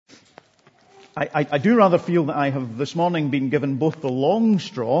I do rather feel that I have this morning been given both the long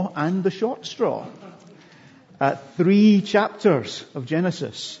straw and the short straw. 3 chapters of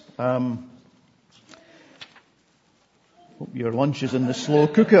Genesis. Hope your lunch is in the slow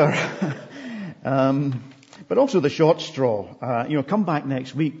cooker. But also the short straw. Come back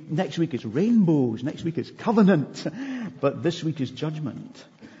next week. Next week is rainbows. Next week is covenant. But this week is judgment.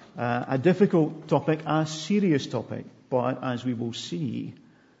 A difficult topic, a serious topic. But as we will see,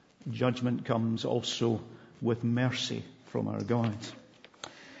 judgment comes also with mercy from our God.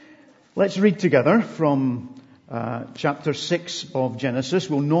 Let's read together from chapter 6 of Genesis.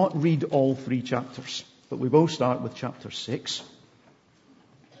 We'll not read all 3 chapters, but we will start with chapter 6.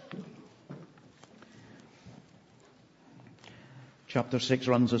 Chapter 6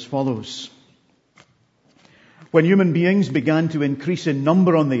 runs as follows. When human beings began to increase in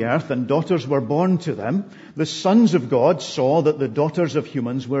number on the earth and daughters were born to them, the sons of God saw that the daughters of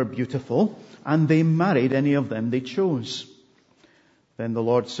humans were beautiful, and they married any of them they chose. Then the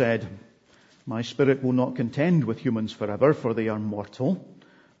Lord said, "My spirit will not contend with humans forever, for they are mortal.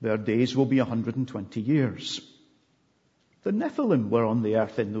 Their days will be 120 years. The Nephilim were on the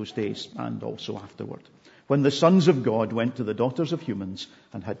earth in those days, and also afterward, when the sons of God went to the daughters of humans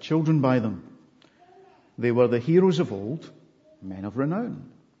and had children by them. They were the heroes of old, men of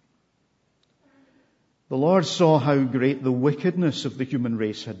renown. The Lord saw how great the wickedness of the human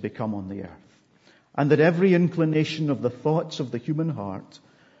race had become on the earth, and that every inclination of the thoughts of the human heart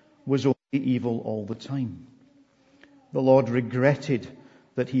was only evil all the time. The Lord regretted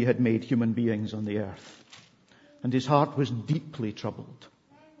that he had made human beings on the earth, and his heart was deeply troubled.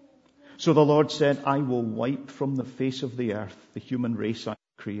 So the Lord said, I will wipe from the face of the earth the human race I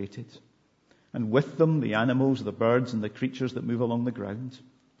created, and with them the animals, the birds, and the creatures that move along the ground.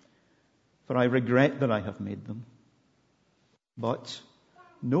 For I regret that I have made them. But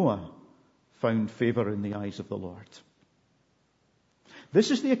Noah found favor in the eyes of the Lord."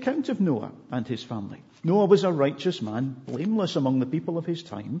 This is the account of Noah and his family. Noah was a righteous man, blameless among the people of his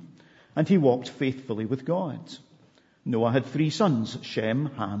time, and he walked faithfully with God. Noah had 3 sons, Shem,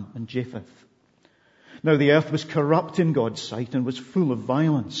 Ham, and Japheth. Now the earth was corrupt in God's sight and was full of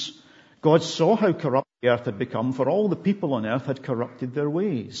violence. God saw how corrupt the earth had become, for all the people on earth had corrupted their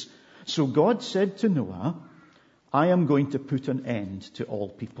ways. So God said to Noah, I am going to put an end to all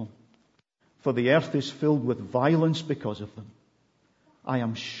people, for the earth is filled with violence because of them. I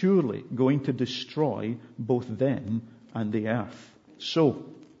am surely going to destroy both them and the earth. So,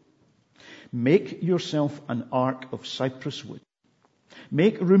 make yourself an ark of cypress wood.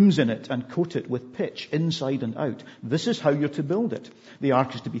 Make rooms in it and coat it with pitch inside and out. This is how you're to build it. The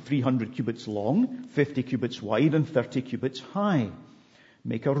ark is to be 300 cubits long, 50 cubits wide, and 30 cubits high.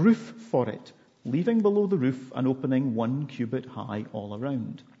 Make a roof for it, leaving below the roof an opening 1 cubit high all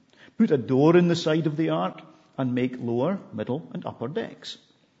around. Put a door in the side of the ark and make lower, middle, and upper decks.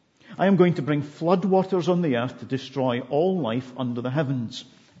 I am going to bring flood waters on the earth to destroy all life under the heavens.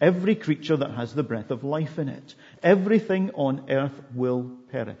 Every creature that has the breath of life in it. Everything on earth will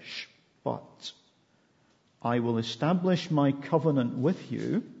perish. But I will establish my covenant with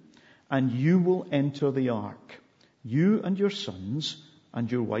you, and you will enter the ark, you and your sons,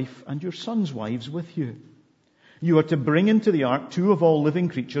 and your wife and your sons' wives with you. You are to bring into the ark 2 of all living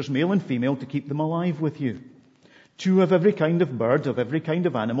creatures, male and female, to keep them alive with you. 2 of every kind of bird, of every kind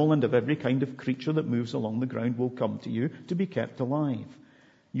of animal, and of every kind of creature that moves along the ground will come to you to be kept alive.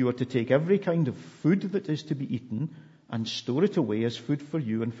 You are to take every kind of food that is to be eaten and store it away as food for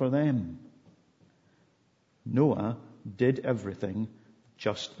you and for them. Noah did everything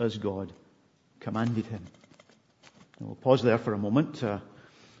just as God commanded him. And we'll pause there for a moment.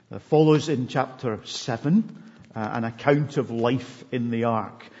 Follows in chapter 7 an account of life in the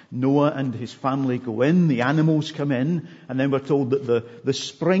ark. Noah and his family go in, the animals come in, and then we're told that the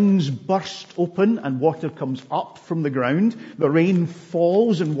springs burst open and water comes up from the ground. The rain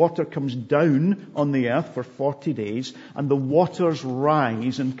falls and water comes down on the earth for 40 days, and the waters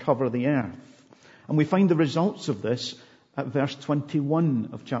rise and cover the earth. And we find the results of this at verse 21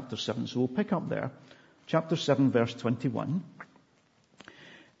 of chapter 7. So we'll pick up there. Chapter 7, verse 21.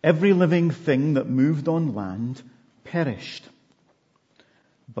 Every living thing that moved on land perished.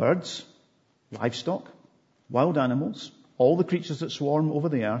 Birds, livestock, wild animals, all the creatures that swarm over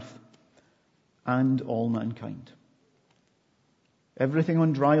the earth, and all mankind. Everything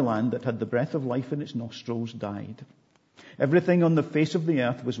on dry land that had the breath of life in its nostrils died. Everything on the face of the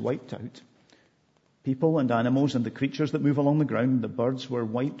earth was wiped out. People and animals and the creatures that move along the ground, the birds were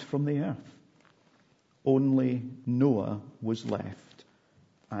wiped from the earth. Only Noah was left,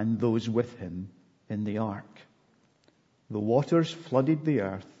 and those with him in the ark. The waters flooded the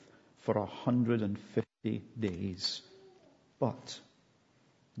earth for 150 days. But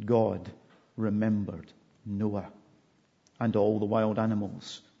God remembered Noah and all the wild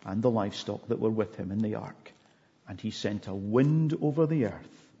animals and the livestock that were with him in the ark. And he sent a wind over the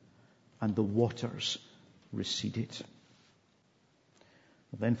earth, and the waters receded.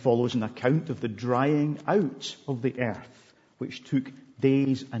 Then follows an account of the drying out of the earth, which took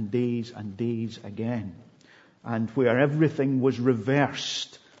days and days and days again, and where everything was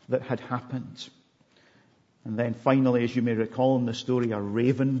reversed that had happened. And then finally, as you may recall in the story, a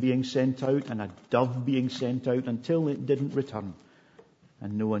raven being sent out and a dove being sent out until it didn't return.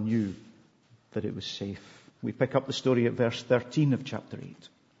 And Noah knew that it was safe. We pick up the story at verse 13 of chapter 8.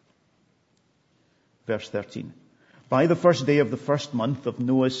 Verse 13. By the first day of the first month of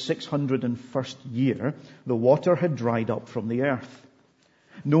Noah's 601st year, the water had dried up from the earth.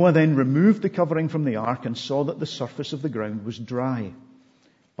 Noah then removed the covering from the ark and saw that the surface of the ground was dry.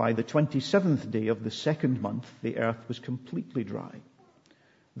 By the 27th day of the second month, the earth was completely dry.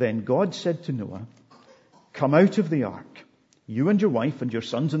 Then God said to Noah, "Come out of the ark, you and your wife and your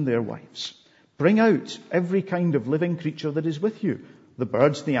sons and their wives. Bring out every kind of living creature that is with you, the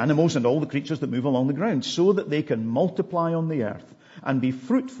birds, the animals, and all the creatures that move along the ground, so that they can multiply on the earth and be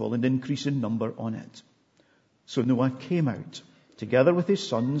fruitful and increase in number on it." So Noah came out, together with his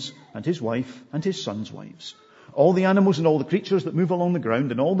sons and his wife and his sons' wives. All the animals and all the creatures that move along the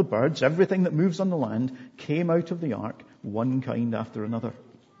ground and all the birds, everything that moves on the land, came out of the ark, one kind after another.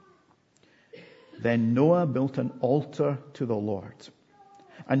 Then Noah built an altar to the Lord,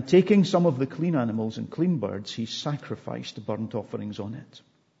 and taking some of the clean animals and clean birds, he sacrificed burnt offerings on it.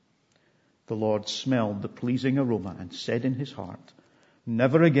 The Lord smelled the pleasing aroma and said in his heart,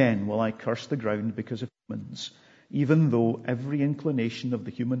 "Never again will I curse the ground because of humans, even though every inclination of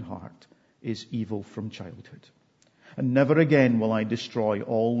the human heart is evil from childhood. And never again will I destroy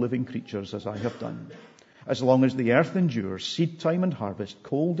all living creatures as I have done. As long as the earth endures, seed time and harvest,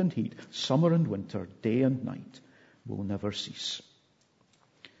 cold and heat, summer and winter, day and night will never cease."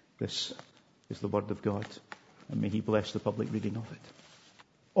 This is the word of God, and may he bless the public reading of it.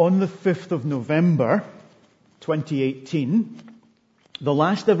 On the 5th of November, 2018, the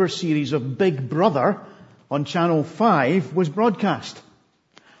last ever series of Big Brother on Channel 5 was broadcast.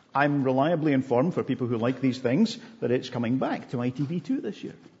 I'm reliably informed, for people who like these things, that it's coming back to ITV2 this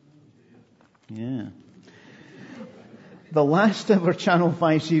year. Yeah. The last ever Channel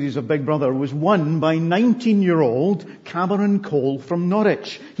 5 series of Big Brother was won by 19-year-old Cameron Cole from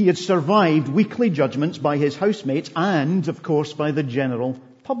Norwich. He had survived weekly judgments by his housemates and, of course, by the general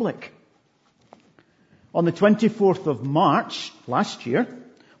public. On the 24th of March last year,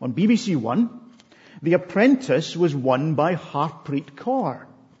 on BBC One, The Apprentice was won by Harpreet Kaur,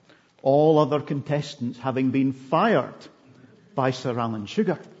 all other contestants having been fired by Sir Alan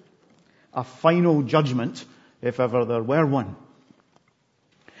Sugar. A final judgment, if ever there were one.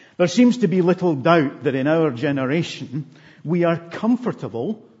 There seems to be little doubt that in our generation we are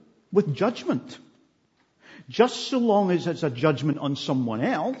comfortable with judgment, just so long as it's a judgment on someone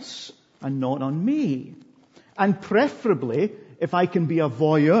else and not on me. And preferably, if I can be a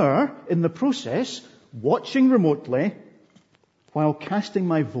voyeur in the process, watching remotely while casting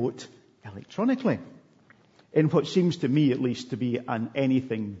my vote electronically, in what seems to me at least to be an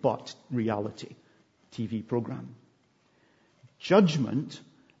anything but reality TV program. Judgment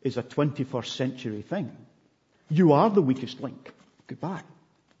is a 21st century thing. You are the weakest link. Goodbye.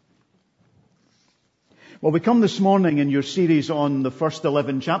 Well, we come this morning in your series on the first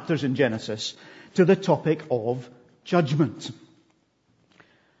 11 chapters in Genesis to the topic of judgment.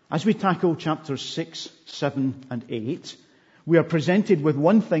 As we tackle chapters 6, 7, and 8, we are presented with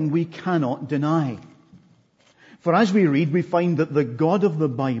one thing we cannot deny. For as we read, we find that the God of the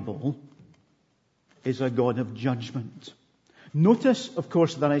Bible is a God of judgment. Notice, of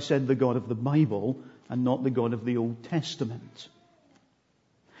course, that I said the God of the Bible and not the God of the Old Testament.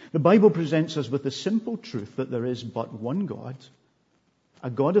 The Bible presents us with the simple truth that there is but one God, a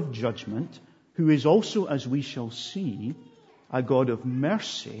God of judgment, who is also, as we shall see, a God of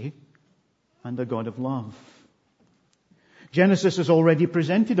mercy and a God of love. Genesis has already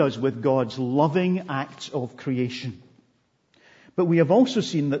presented us with God's loving acts of creation. But we have also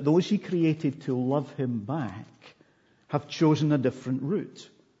seen that those he created to love him back have chosen a different route,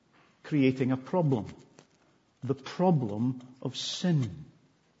 creating a problem. The problem of sin.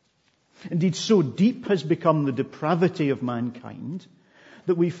 Indeed, so deep has become the depravity of mankind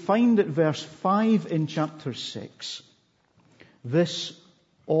that we find at verse 5 in chapter 6 this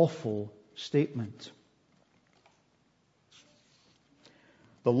awful statement.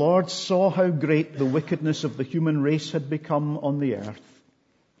 The Lord saw how great the wickedness of the human race had become on the earth,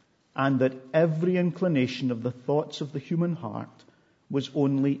 and that every inclination of the thoughts of the human heart was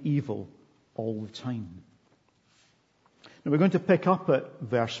only evil all the time. Now we're going to pick up at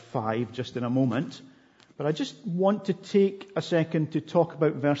verse 5 just in a moment, but I just want to take a second to talk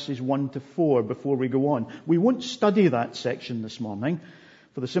about verses 1 to 4 before we go on. We won't study that section this morning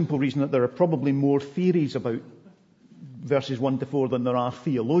for the simple reason that there are probably more theories about verses 1 to 4 than there are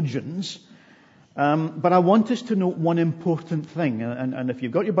theologians. But I want us to note one important thing, and if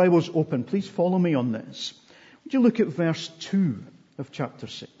you've got your Bibles open, please follow me on this. Would you look at verse 2 of chapter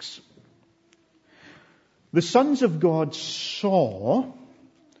 6? The sons of God saw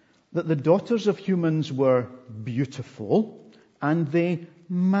that the daughters of humans were beautiful, and they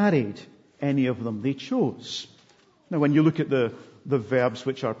married any of them they chose. Now, when you look at the verbs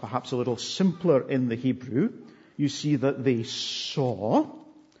which are perhaps a little simpler in the Hebrew, you see that they saw.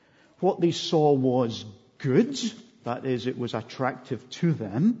 What they saw was good, that is, it was attractive to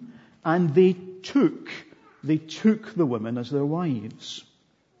them, and they took the women as their wives.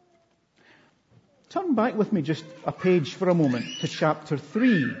 Turn back with me just a page for a moment to chapter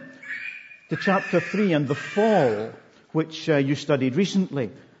 3. To chapter 3 and the fall, which you studied recently.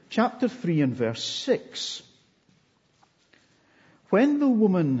 Chapter 3 and verse 6. When the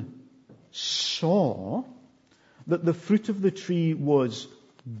woman saw that the fruit of the tree was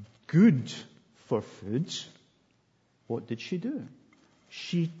good for food, what did she do?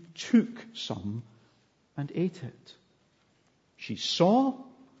 She took some and ate it. She saw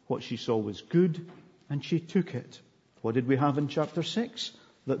what she saw was good, and she took it. What did we have in chapter 6?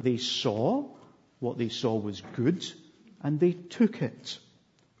 That they saw what they saw was good, and they took it.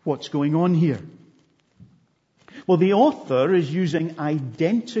 What's going on here? Well, the author is using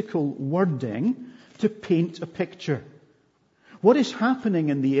identical wording to paint a picture. What is happening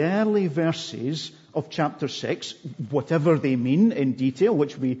in the early verses of chapter 6, whatever they mean in detail,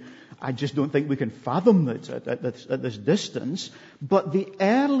 which I just don't think we can fathom it at this distance, but the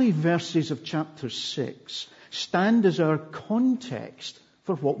early verses of chapter 6 stand as our context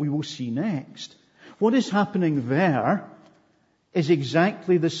for what we will see next. What is happening there is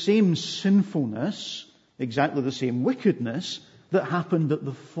exactly the same sinfulness, exactly the same wickedness that happened at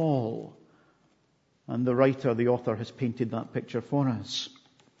the fall. And the writer, the author, has painted that picture for us.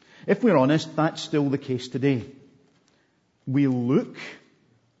 If we're honest, that's still the case today. We look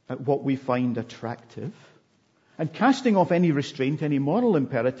at what we find attractive, and casting off any restraint, any moral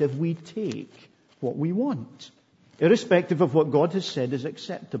imperative, we take what we want, irrespective of what God has said is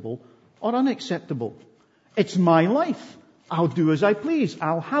acceptable or unacceptable. It's my life. I'll do as I please.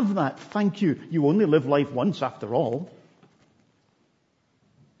 I'll have that. Thank you. You only live life once after all.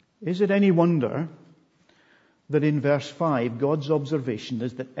 Is it any wonder that in verse 5, God's observation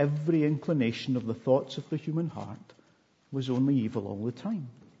is that every inclination of the thoughts of the human heart was only evil all the time?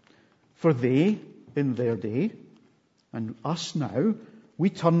 For they, in their day, and us now, we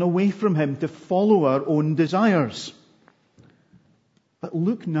turn away from Him to follow our own desires. But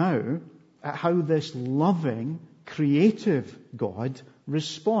look now at how this loving, creative God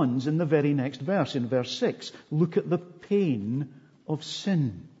responds in the very next verse, in verse 6. Look at the pain of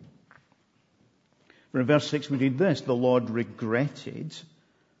sin. In verse 6 we read this: the Lord regretted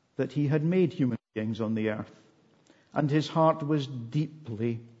that He had made human beings on the earth, and His heart was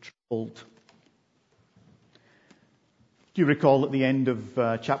deeply troubled. Do you recall at the end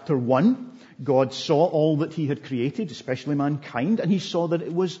of chapter 1, God saw all that He had created, especially mankind, and He saw that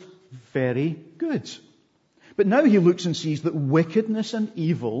it was very good. But now He looks and sees that wickedness and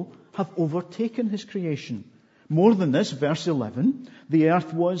evil have overtaken His creation. More than this, verse 11, the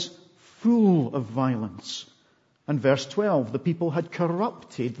earth was full of violence. And verse 12, the people had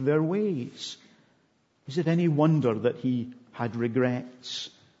corrupted their ways. Is it any wonder that He had regrets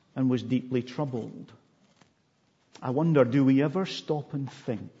and was deeply troubled? I wonder, do we ever stop and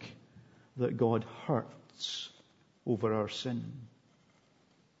think that God hurts over our sin?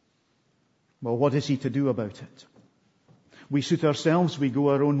 Well, what is He to do about it? We suit ourselves, we go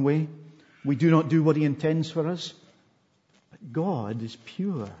our own way, we do not do what He intends for us. But God is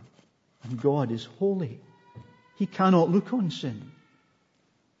pure and God is holy. He cannot look on sin.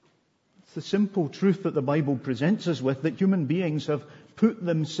 It's the simple truth that the Bible presents us with, that human beings have put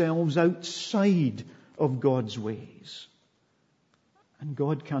themselves outside of God's ways. And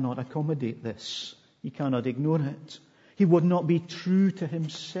God cannot accommodate this. He cannot ignore it. He would not be true to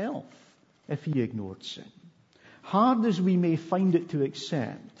Himself if He ignored sin. Hard as we may find it to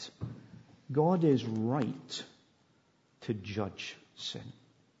accept, God is right to judge sin.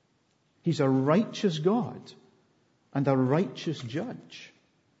 He's a righteous God and a righteous judge.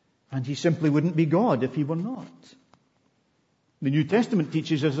 And He simply wouldn't be God if He were not. The New Testament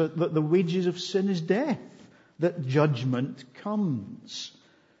teaches us that the wages of sin is death, that judgment comes.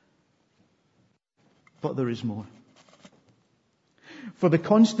 But there is more. For the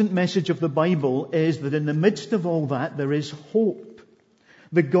constant message of the Bible is that in the midst of all that, there is hope.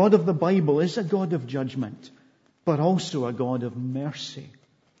 The God of the Bible is a God of judgment, but also a God of mercy.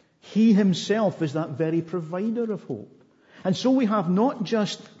 He himself is that very provider of hope. And so we have not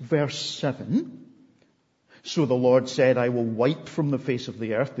just verse 7. So the Lord said, I will wipe from the face of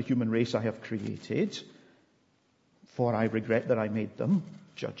the earth the human race I have created, for I regret that I made them.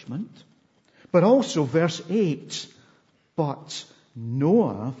 Judgment. But also verse 8. But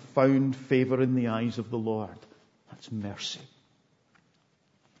Noah found favor in the eyes of the Lord. That's mercy.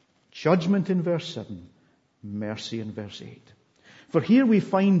 Judgment in verse 7. Mercy in verse 8. For here we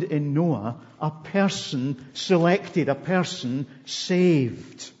find in Noah a person selected, a person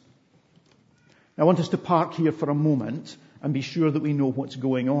saved. I want us to park here for a moment and be sure that we know what's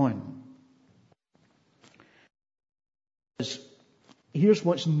going on. Here's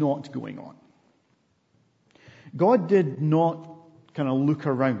what's not going on. God did not kind of look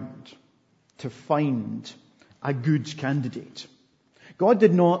around to find a good candidate. God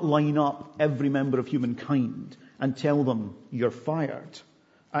did not line up every member of humankind and tell them, you're fired,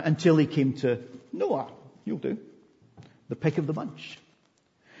 until he came to Noah. You'll do. The pick of the bunch.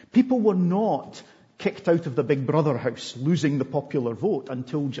 People were not kicked out of the Big Brother house, losing the popular vote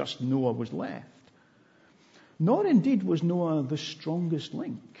until just Noah was left. Nor indeed was Noah the strongest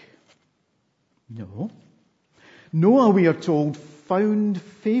link. No. Noah, we are told, found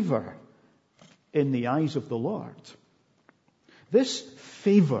favor in the eyes of the Lord. This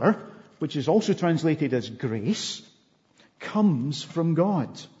favor, which is also translated as grace, comes from God.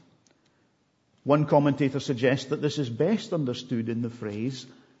 One commentator suggests that this is best understood in the phrase,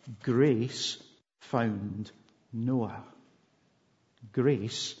 grace found Noah.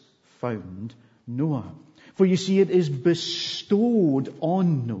 Grace found Noah. For you see, it is bestowed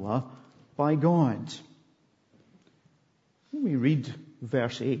on Noah by God. When we read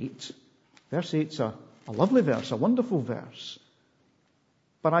verse 8, verse 8's a lovely verse, a wonderful verse.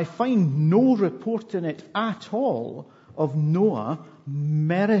 But I find no report in it at all of Noah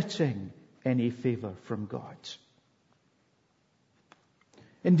meriting any favor from God.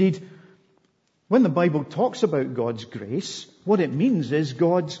 Indeed, when the Bible talks about God's grace, what it means is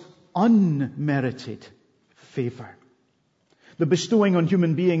God's unmerited favor. The bestowing on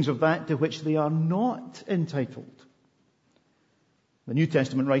human beings of that to which they are not entitled. The New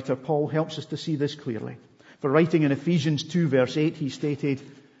Testament writer Paul helps us to see this clearly. For writing in Ephesians 2 verse 8, he stated,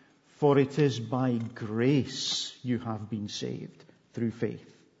 for it is by grace you have been saved through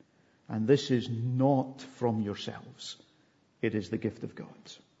faith. And this is not from yourselves. It is the gift of God.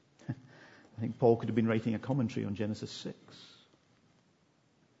 I think Paul could have been writing a commentary on Genesis 6.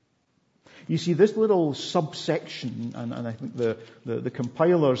 You see, this little subsection, and I think the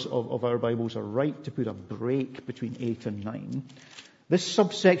compilers of our Bibles are right to put a break between 8 and 9. This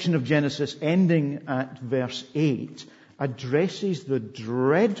subsection of Genesis ending at verse 8 addresses the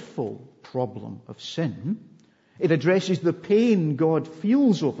dreadful problem of sin. It addresses the pain God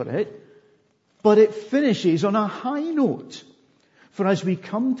feels over it, but it finishes on a high note. For as we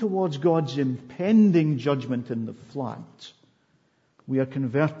come towards God's impending judgment in the flood, we are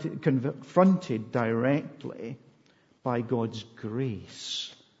confronted directly by God's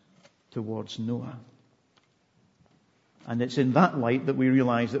grace towards Noah. And it's in that light that we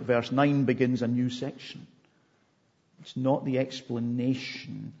realize that verse 9 begins a new section. It's not the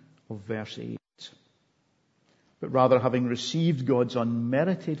explanation of verse 8, but rather, having received God's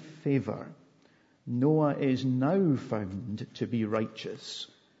unmerited favor, Noah is now found to be righteous.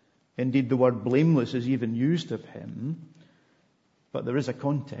 Indeed, the word blameless is even used of him, but there is a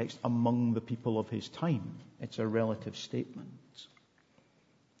context among the people of his time. It's a relative statement.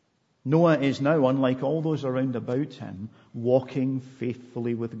 Noah is now, unlike all those around about him, walking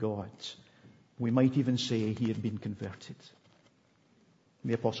faithfully with God. We might even say he had been converted.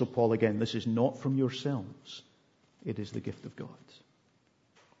 The Apostle Paul again, this is not from yourselves. It is the gift of God.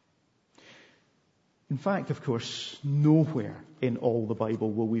 In fact, of course, nowhere in all the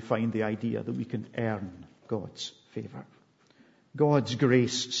Bible will we find the idea that we can earn God's favor. God's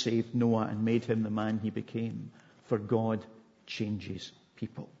grace saved Noah and made him the man he became, for God changes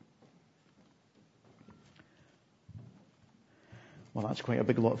people. Well, that's quite a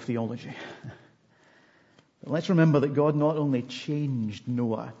big lot of theology. But let's remember that God not only changed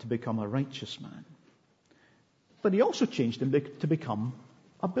Noah to become a righteous man, but he also changed him to become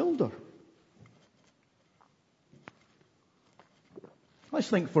a builder. Let's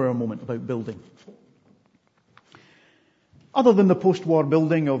think for a moment about building. Other than the post-war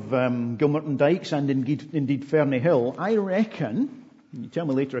building of Gilmerton Dykes and indeed Ferny Hill, I reckon, you tell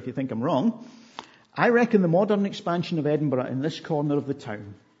me later if you think I'm wrong, I reckon the modern expansion of Edinburgh in this corner of the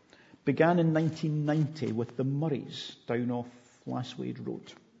town began in 1990 with the Murrays down off Lasswade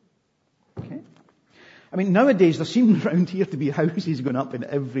Road. Okay? I mean, nowadays there seem around here to be houses going up in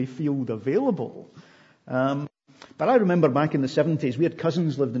every field available. But I remember back in the 70s, we had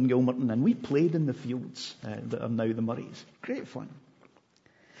cousins lived in Gilmerton and we played in the fields that are now the Murrays. Great fun.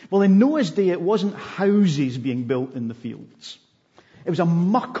 Well, in Noah's day, it wasn't houses being built in the fields. It was a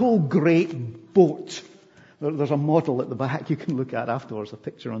muckle great boat. There's a model at the back you can look at afterwards, a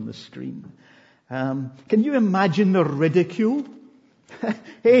picture on the screen. Can you imagine the ridicule?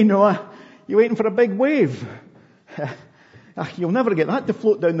 Hey, Noah, you waiting for a big wave? You'll never get that to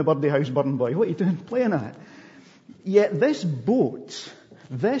float down the Birdie House, Burn Boy. What are you doing playing at? Yet this boat,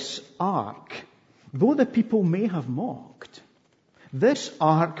 this ark, though the people may have mocked, this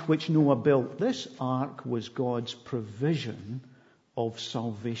ark which Noah built, this ark was God's provision of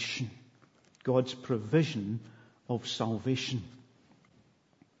salvation. God's provision of salvation.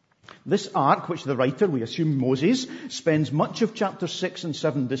 This ark, which the writer, we assume Moses, spends much of chapter 6 and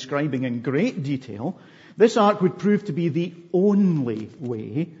 7 describing in great detail, this ark would prove to be the only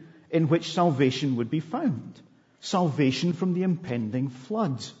way in which salvation would be found. Salvation from the impending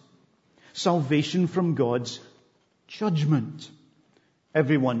flood. Salvation from God's judgment.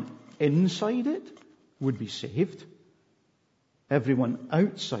 Everyone inside it would be saved. Everyone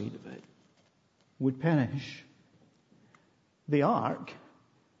outside of it would perish. The ark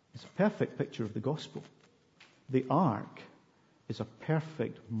is a perfect picture of the gospel. The ark is a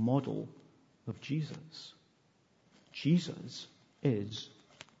perfect model of Jesus. Jesus is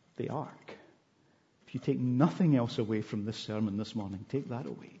the ark. If you take nothing else away from this sermon this morning, take that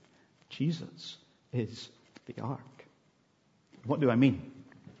away. Jesus is the ark. What do I mean?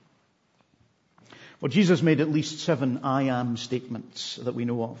 Well, Jesus made at least 7 I am statements that we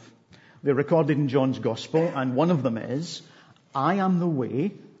know of. They're recorded in John's Gospel, and one of them is, I am the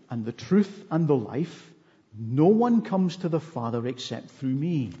way and the truth and the life. No one comes to the Father except through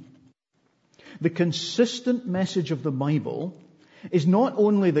me. The consistent message of the Bible is not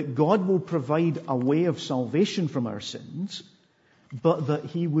only that God will provide a way of salvation from our sins, but that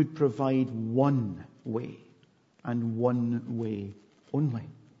He would provide one way, and one way only,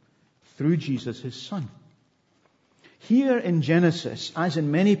 through Jesus, His Son. Here in Genesis, as in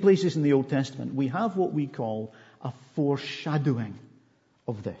many places in the Old Testament, we have what we call a foreshadowing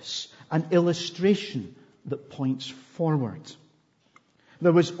of this, an illustration that points forward.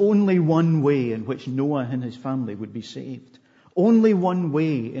 There was only one way in which Noah and his family would be saved. Only one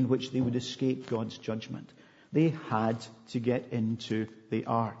way in which they would escape God's judgment. They had to get into the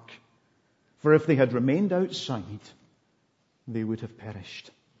ark. For if they had remained outside, they would have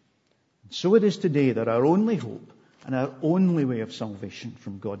perished. So it is today that our only hope and our only way of salvation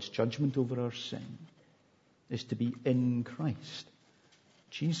from God's judgment over our sin is to be in Christ.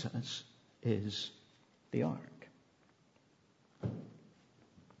 Jesus is the ark.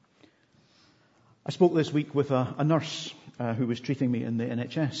 I spoke this week with a nurse who was treating me in the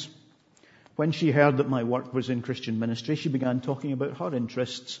NHS. When she heard that my work was in Christian ministry, she began talking about her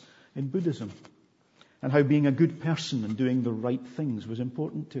interests in Buddhism and how being a good person and doing the right things was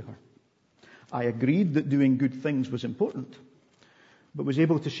important to her. I agreed that doing good things was important, but was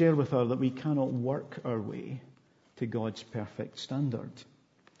able to share with her that we cannot work our way to God's perfect standard,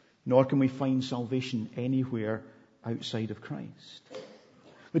 nor can we find salvation anywhere outside of Christ.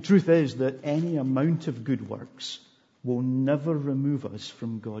 The truth is that any amount of good works will never remove us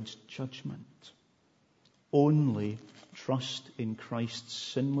from God's judgment. Only trust in Christ's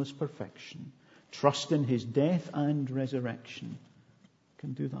sinless perfection, trust in His death and resurrection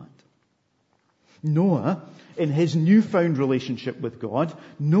can do that. Noah, in his newfound relationship with God,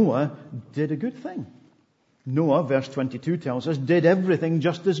 Noah did a good thing. Noah, verse 22 tells us, did everything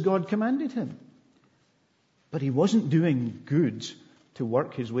just as God commanded him. But he wasn't doing good to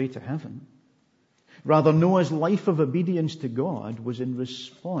work his way to heaven. Rather, Noah's life of obedience to God was in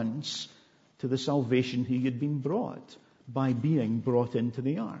response to the salvation he had been brought by being brought into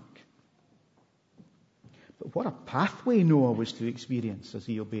the ark. But what a pathway Noah was to experience as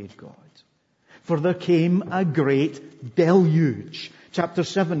he obeyed God. For there came a great deluge. Chapter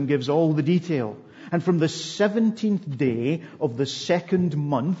 7 gives all the detail. And from the 17th day of the 2nd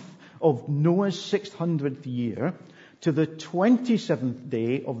month of Noah's 600th year to the 27th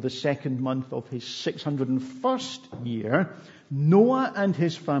day of the 2nd month of his 601st year, Noah and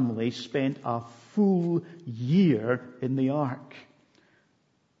his family spent a full year in the ark.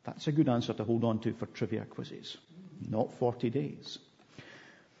 That's a good answer to hold on to for trivia quizzes. not 40 days.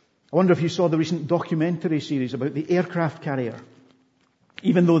 I wonder if you saw the recent documentary series about the aircraft carrier.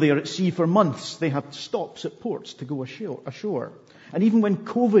 Even though they are at sea for months, they have stops at ports to go ashore. And even when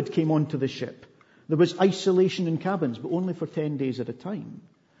COVID came onto the ship, there was isolation in cabins, but only for 10 days at a time.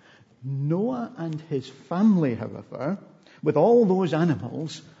 Noah and his family, however, with all those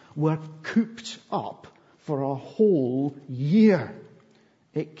animals, were cooped up for a whole year.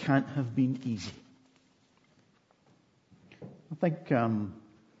 It can't have been easy. I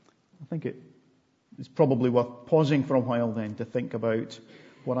think it's probably worth pausing for a while then to think about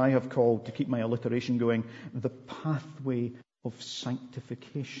what I have called, to keep my alliteration going, the pathway of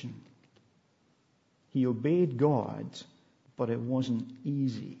sanctification. He obeyed God, but it wasn't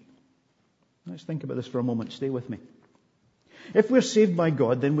easy. Let's think about this for a moment. Stay with me. If we're saved by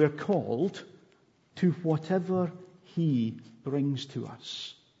God, then we're called to whatever He brings to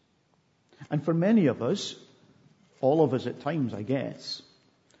us. And for many of us, all of us at times, I guess,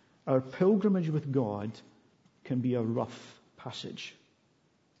 our pilgrimage with God can be a rough passage.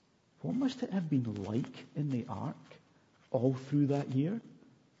 What must it have been like in the ark all through that year?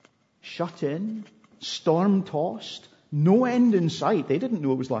 Shut in, storm-tossed, no end in sight. They didn't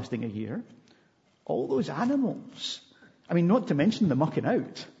know it was lasting a year. All those animals. I mean, not to mention the mucking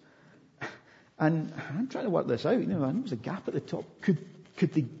out. And I'm trying to work this out. There was a gap at the top. Could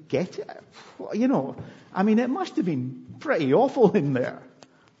they get it? I mean, it must have been pretty awful in there.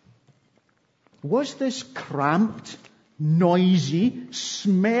 Was this cramped, noisy,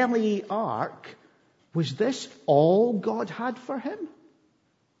 smelly ark, was this all God had for him?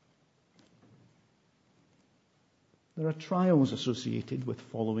 There are trials associated with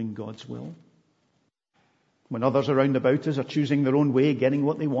following God's will. When others around about us are choosing their own way, getting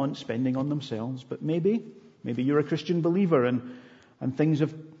what they want, spending on themselves. But maybe you're a Christian believer and things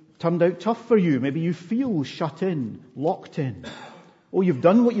have turned out tough for you. Maybe you feel shut in, locked in. Oh, you've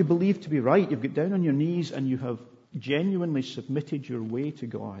done what you believe to be right. You've got down on your knees and you have genuinely submitted your way to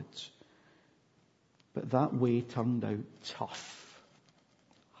God. But that way turned out tough,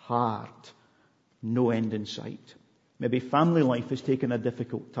 hard, no end in sight. Maybe family life has taken a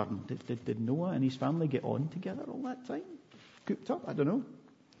difficult turn. Did Noah and his family get on together all that time? Cooped up? I don't know.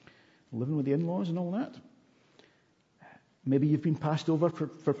 Living with the in-laws and all that. Maybe you've been passed over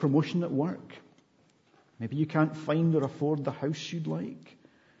for promotion at work. Maybe you can't find or afford the house you'd like.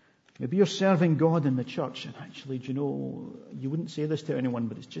 Maybe you're serving God in the church and actually, you wouldn't say this to anyone,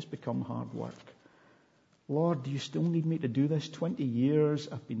 but it's just become hard work. Lord, do you still need me to do this? 20 years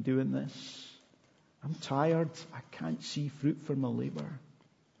I've been doing this. I'm tired. I can't see fruit for my labor.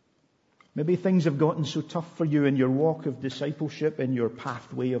 Maybe things have gotten so tough for you in your walk of discipleship, in your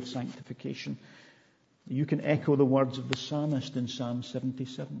pathway of sanctification. You can echo the words of the psalmist in Psalm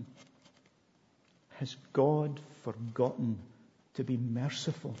 77. Has God forgotten to be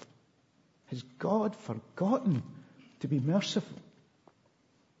merciful? Has God forgotten to be merciful?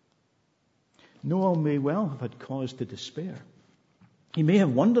 Noah may well have had cause to despair. He may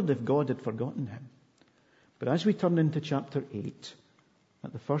have wondered if God had forgotten him. But as we turn into chapter 8,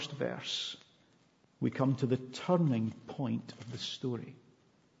 at the first verse, we come to the turning point of the story.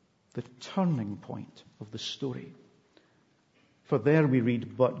 The turning point of the story. For there we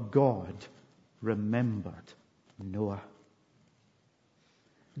read, but God remembered Noah.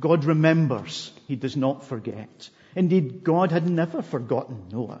 God remembers. He does not forget. Indeed, God had never forgotten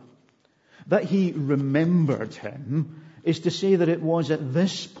Noah. That He remembered him is to say that it was at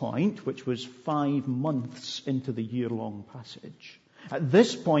this point, which was 5 months into the year-long passage, at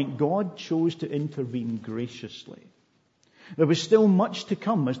this point God chose to intervene graciously. There was still much to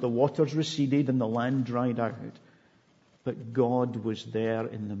come as the waters receded and the land dried out. But God was there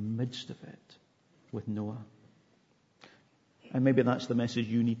in the midst of it with Noah. And maybe that's the message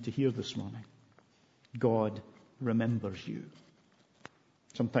you need to hear this morning. God remembers you.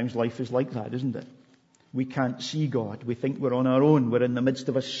 Sometimes life is like that, isn't it? We can't see God. We think we're on our own. We're in the midst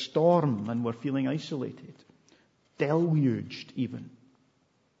of a storm and we're feeling isolated. Deluged even.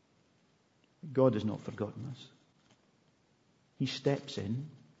 God has not forgotten us. He steps in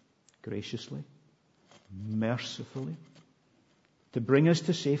graciously, mercifully, to bring us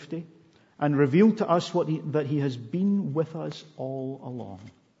to safety and reveal to us that He has been with us all along.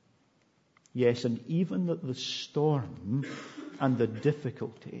 Yes, and even that the storm and the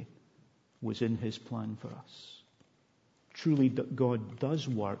difficulty was in His plan for us. Truly, God does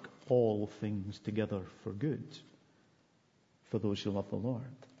work all things together for good for those who love the Lord.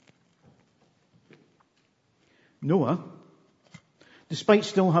 Noah, despite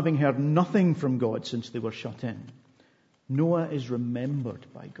still having heard nothing from God since they were shut in, Noah is remembered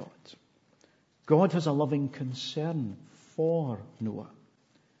by God. God has a loving concern for Noah.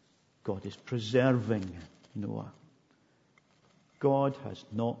 God is preserving Noah. God has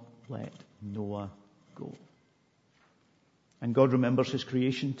not let Noah go. And God remembers his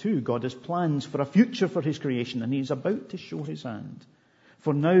creation too. God has plans for a future for his creation, and he's about to show his hand.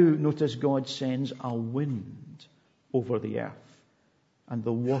 For now, notice God sends a wind over the earth, and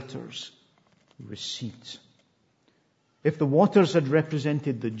the waters recede. If the waters had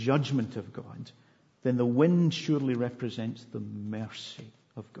represented the judgment of God, then the wind surely represents the mercy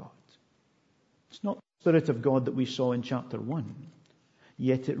of God. It's not the Spirit of God that we saw in chapter 1,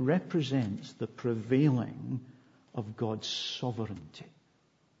 yet it represents the prevailing of God's sovereignty.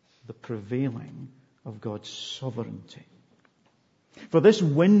 The prevailing of God's sovereignty. For this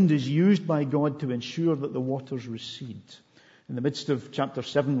wind is used by God to ensure that the waters recede. In the midst of chapter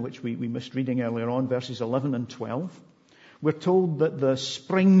 7, which we missed reading earlier on, verses 11 and 12, we're told that the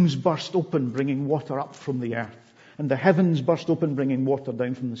springs burst open, bringing water up from the earth, and the heavens burst open, bringing water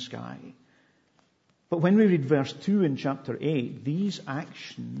down from the sky. But when we read verse 2 in chapter 8, these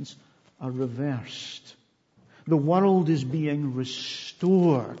actions are reversed. The world is being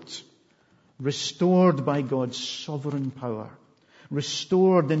restored by God's sovereign power,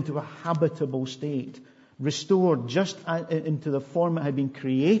 restored into a habitable state, restored just into the form it had been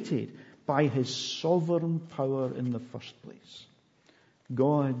created by his sovereign power in the first place.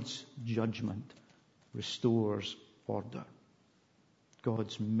 God's judgment restores order.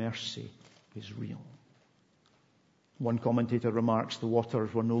 God's mercy is real. One commentator remarks the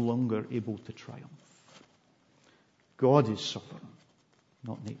waters were no longer able to triumph. God is sovereign,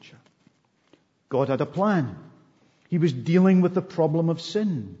 not nature. God had a plan. He was dealing with the problem of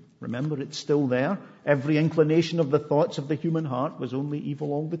sin. Remember, it's still there. Every inclination of the thoughts of the human heart was only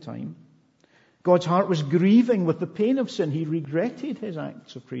evil all the time. God's heart was grieving with the pain of sin. He regretted his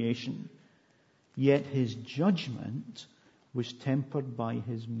acts of creation. Yet his judgment was tempered by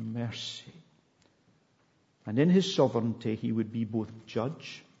his mercy. And in his sovereignty, he would be both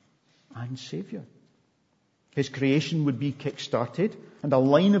judge and savior. His creation would be kick-started, and a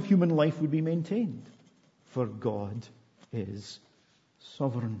line of human life would be maintained. For God is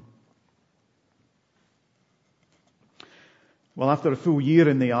sovereign. Well, after a full year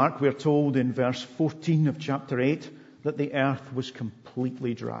in the ark, we're told in verse 14 of chapter 8 that the earth was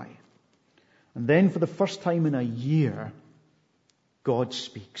completely dry. And then for the first time in a year, God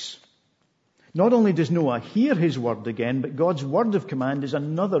speaks. Not only does Noah hear his word again, but God's word of command is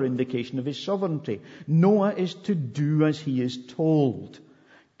another indication of his sovereignty. Noah is to do as he is told.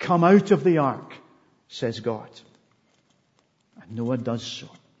 Come out of the ark, says God. And Noah does so.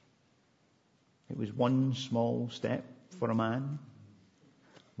 It was one small step for a man,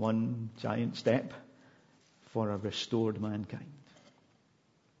 one giant step for a restored mankind.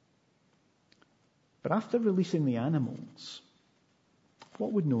 But after releasing the animals,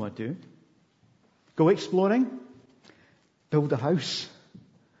 what would Noah do? Go exploring? Build a house?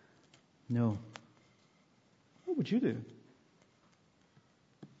 No. What would you do?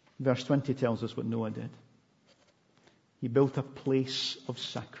 Verse 20 tells us what Noah did. He built a place of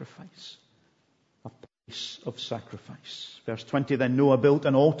sacrifice. A place of sacrifice. Verse 20, then Noah built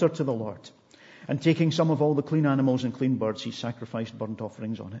an altar to the Lord, and taking some of all the clean animals and clean birds, he sacrificed burnt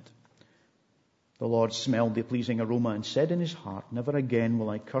offerings on it. The Lord smelled the pleasing aroma and said in his heart, never again will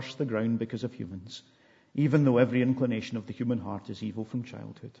I curse the ground because of humans, even though every inclination of the human heart is evil from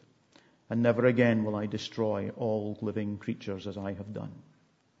childhood. And never again will I destroy all living creatures as I have done.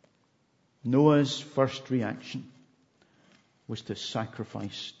 Noah's first reaction was to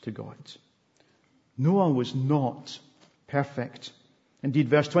sacrifice to God. Noah was not perfect. Indeed,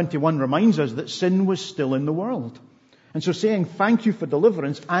 verse 21 reminds us that sin was still in the world. And so saying thank you for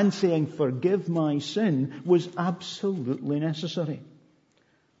deliverance and saying forgive my sin was absolutely necessary.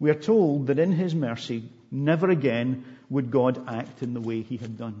 We are told that in his mercy, never again would God act in the way he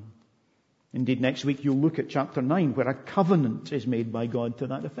had done. Indeed, next week you'll look at chapter 9 where a covenant is made by God to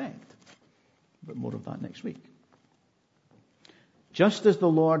that effect. But more of that next week. Just as the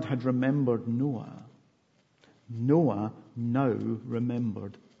Lord had remembered Noah, Noah now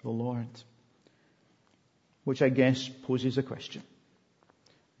remembered the Lord. Which I guess poses a question.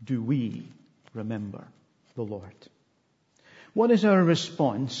 Do we remember the Lord? What is our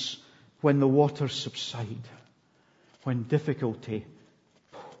response when the waters subside? When difficulty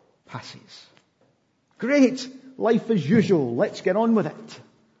passes? Great! Life as usual. Let's get on with it.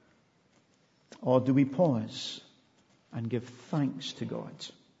 Or do we pause and give thanks to God?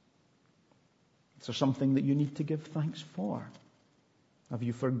 Is there something that you need to give thanks for? Have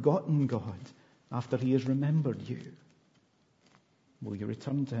you forgotten God after he has remembered you? Will you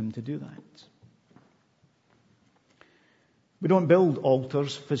return to him to do that? We don't build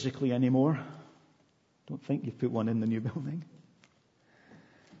altars physically anymore. Don't think you put one in the new building.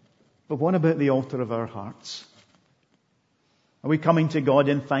 But what about the altar of our hearts? Are we coming to God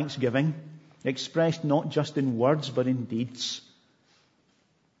in thanksgiving, expressed not just in words but in deeds?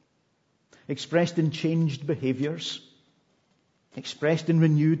 Expressed in changed behaviours? Expressed in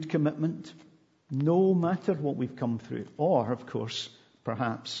renewed commitment? No matter what we've come through. Or, of course,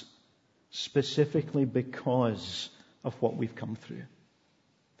 perhaps, specifically because of what we've come through,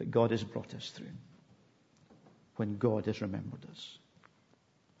 that God has brought us through, when God has remembered us.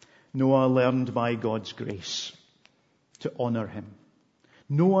 Noah learned by God's grace to honour him.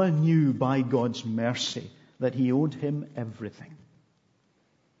 Noah knew by God's mercy that he owed him everything.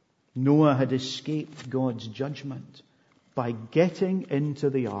 Noah had escaped God's judgment by getting into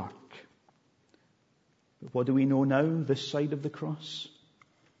the ark. But what do we know now, this side of the cross?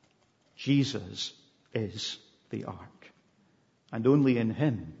 Jesus is the ark. And only in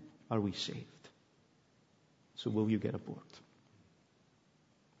him are we saved. So will you get aboard?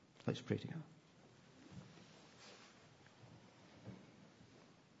 Let's pray together.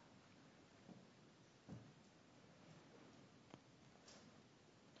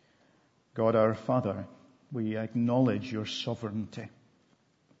 God our Father, we acknowledge your sovereignty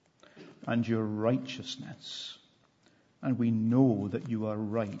and your righteousness, and we know that you are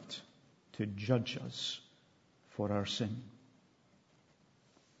right to judge us for our sin.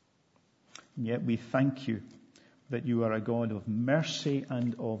 And yet we thank you that you are a God of mercy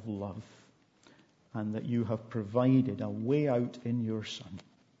and of love, and that you have provided a way out in your Son,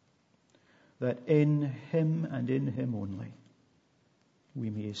 that in him and in him only we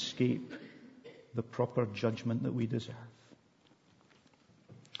may escape the proper judgment that we deserve.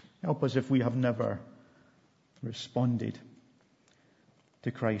 Help us if we have never responded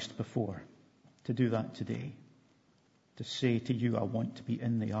to Christ before, to do that today. To say to you, I want to be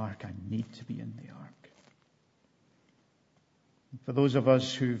in the ark, I need to be in the ark. And for those of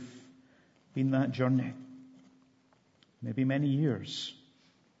us who've been that journey, maybe many years,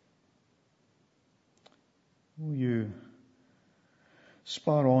 will you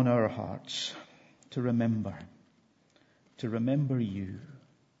spur on our hearts to remember you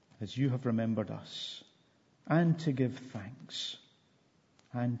as you have remembered us, and to give thanks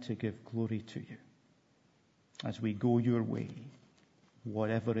and to give glory to you as we go your way,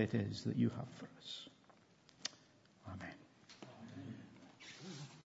 whatever it is that you have for us.